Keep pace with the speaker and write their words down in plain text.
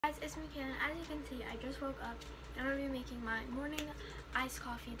Guys, it's McKenna. As you can see, I just woke up and I'm going to be making my morning iced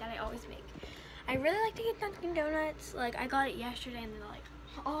coffee that I always make. I really like to get Dunkin' Donuts. Like, I got it yesterday and then like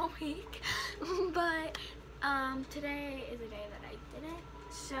all week. But today is a day that I didn't.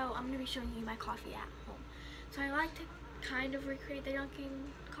 So I'm going to be showing you my coffee at home. So I like to kind of recreate the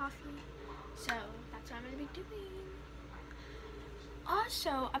Dunkin' coffee. So that's what I'm going to be doing.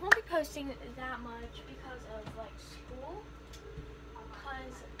 Also, I won't be posting that much because of like school.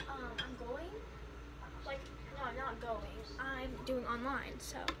 Because I'm going, like, no, I'm not going, I'm doing online,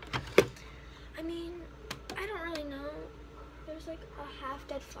 so, I mean, I don't really know, there's like a half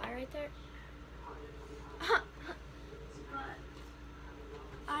dead fly right there, but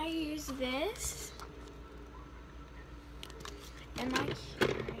I use this in my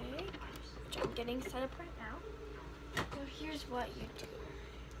Keurig, which I'm getting set up right now. So here's what you do.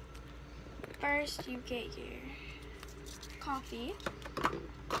 First, you get your coffee,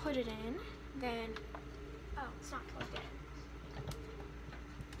 put it in, then, oh, it's not plugged in.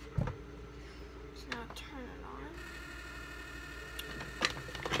 So now turn it on.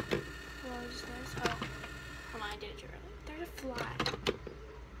 Close this. Oh, hold on, I did it too early. There's a fly.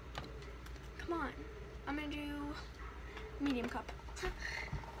 Come on. I'm gonna do medium cup.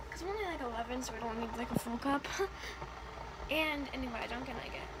 Because I'm only like 11, so I don't need like a full cup. And anyway, I don't get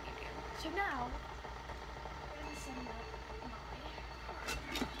like a medium. So now, we're gonna send that.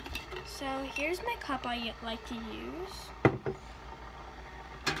 So here's my cup I like to use.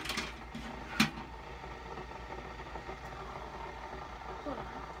 Hold on.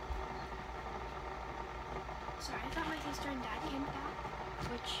 Sorry, I thought my sister and dad came back,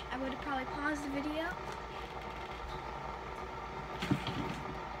 which I would have probably paused the video.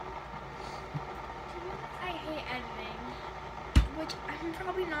 I hate editing, which I'm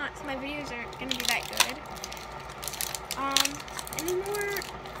probably not, so my videos aren't gonna be that good. Anymore.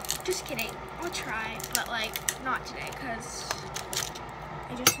 Just kidding. I'll try, but like not today because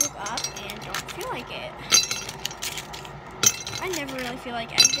I just woke up and don't feel like it. I never really feel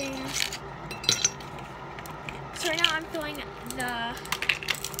like editing. So right now I'm filling the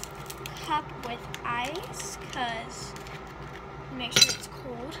cup with ice because make sure it's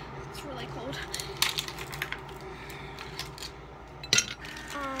cold. It's really cold.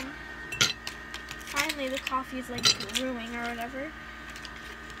 Finally the coffee is like brewing or whatever.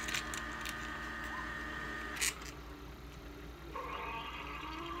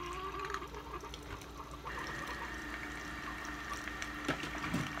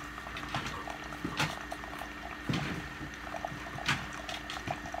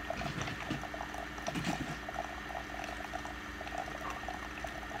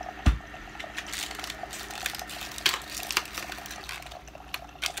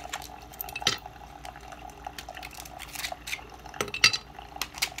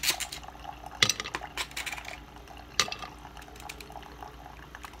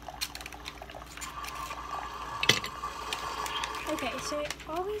 Okay, so I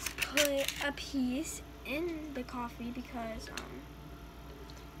always put a piece in the coffee because,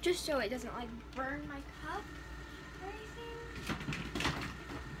 just so it doesn't like burn my cup or anything.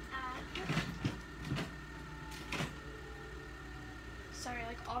 Sorry,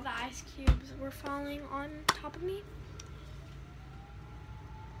 like all the ice cubes were falling on top of me.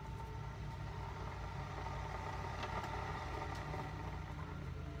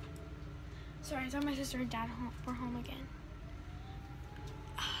 Sorry, I thought my sister and dad were home again.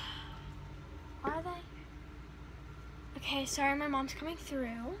 Are they? Okay, sorry, my mom's coming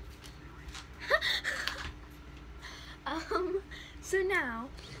through. So now,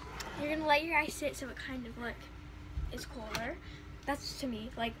 you're gonna let your ice sit so it kind of like is colder. That's to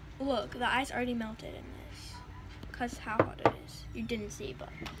me, like, look, the ice already melted in this. Cause how hot it is. You didn't see, but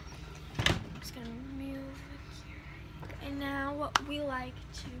I'm just gonna move here. And now what we like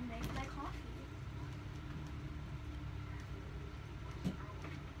to make my coffee.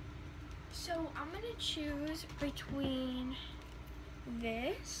 So I'm gonna choose between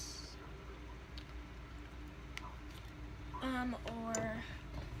this or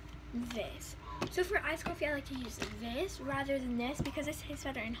this. So for iced coffee, I like to use this rather than this because this tastes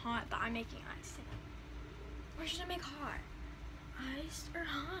better and hot, but I'm making iced today. Or should I make hot? Iced or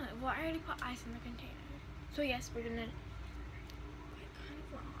hot? Well, I already put ice in the container. So yes, we're gonna kind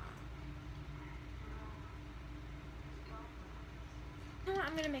of hot. No,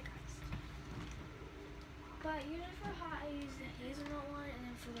 I'm gonna make iced. But usually for hot, I use the hazelnut one, and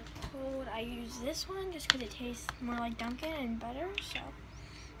then for the cold, I use this one just because it tastes more like Dunkin' and better. So,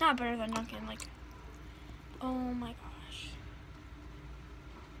 not better than Dunkin', like, oh my gosh.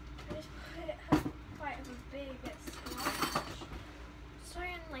 I just put quite a big splash. Sorry,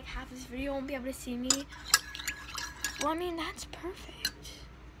 I'm like like half this video won't be able to see me. Well, I mean, that's perfect.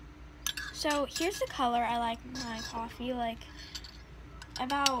 So here's the color I like my coffee, like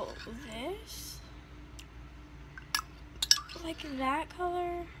about this. Like that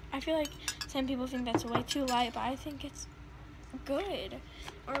color. I feel like some people think that's way too light, but I think it's good.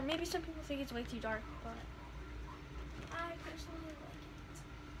 Or maybe some people think it's way too dark, but I personally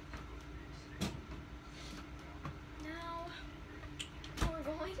like it. Now we're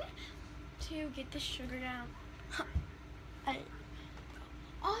going to get the sugar down.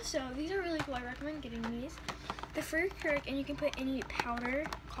 Also, these are really cool. I recommend getting these. The fruit Keurig, and you can put any powder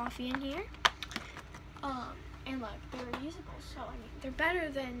coffee in here. And look, they're reusable, so I mean, they're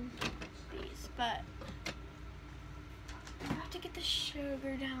better than these, but I have to get the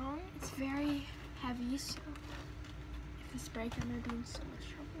sugar down. It's very heavy, so if this breaks, I'm gonna be in so much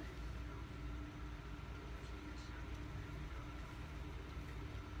trouble.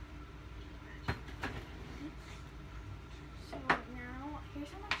 So now, here's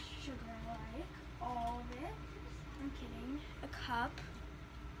how much sugar I like. All of it. I'm kidding. A cup.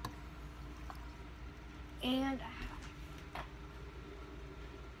 And a half.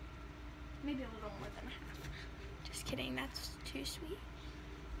 Maybe a little more than a half. Just kidding, that's too sweet.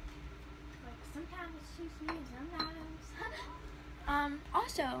 Like, sometimes it's too sweet, sometimes.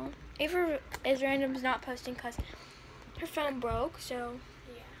 Also, Ava is random's not posting because her phone broke, so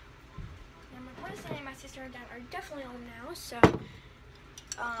yeah. Now my cousin and my sister and dad are definitely home now, so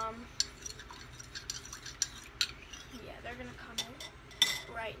yeah, they're gonna come in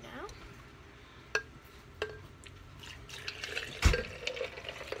right now.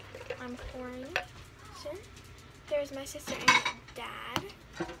 I'm pouring this in. There's my sister and dad.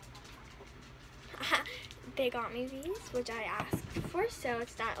 They got me these, which I asked for, so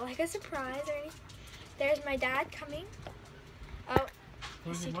it's not like a surprise or anything. There's my dad coming. Oh,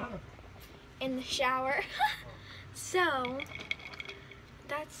 in the shower. So,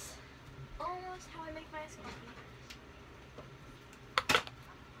 that's almost how I make my iced coffee.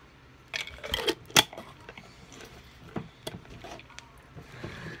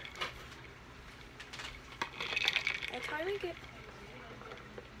 I try to make it